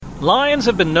Lions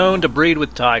have been known to breed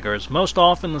with tigers, most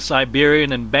often the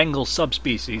Siberian and Bengal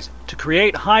subspecies, to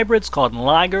create hybrids called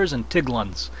ligers and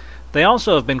tiglans. They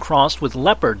also have been crossed with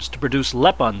leopards to produce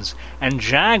lepuns, and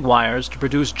jaguars to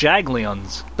produce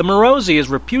jaglions. The Morosi is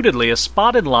reputedly a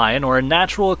spotted lion or a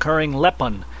natural occurring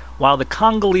lepun, while the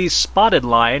Congolese spotted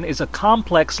lion is a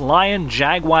complex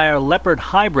lion-jaguar-leopard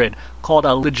hybrid called a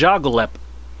Lijagolep.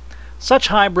 Such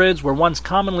hybrids were once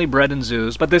commonly bred in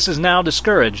zoos, but this is now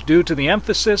discouraged due to the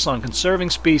emphasis on conserving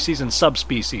species and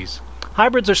subspecies.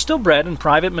 Hybrids are still bred in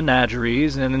private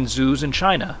menageries and in zoos in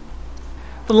China.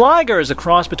 The liger is a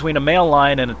cross between a male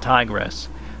lion and a tigress.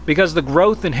 Because the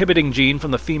growth-inhibiting gene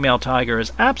from the female tiger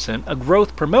is absent, a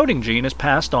growth-promoting gene is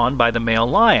passed on by the male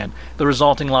lion. The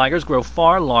resulting ligers grow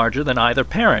far larger than either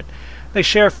parent. They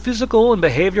share physical and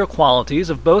behavioral qualities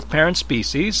of both parent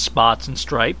species, spots and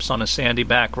stripes on a sandy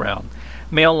background.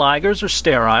 Male ligers are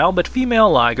sterile, but female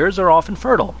ligers are often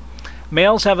fertile.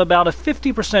 Males have about a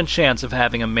 50% chance of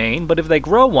having a mane, but if they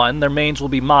grow one, their manes will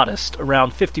be modest,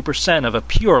 around 50% of a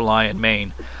pure lion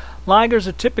mane. Ligers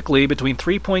are typically between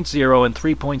 3.0 and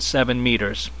 3.7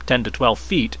 meters, 10 to 12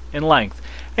 feet, in length,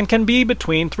 and can be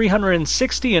between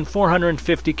 360 and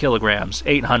 450 kilograms,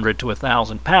 800 to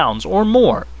 1,000 pounds, or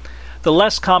more. The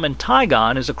less common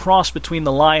tigon is a cross between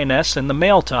the lioness and the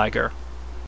male tiger.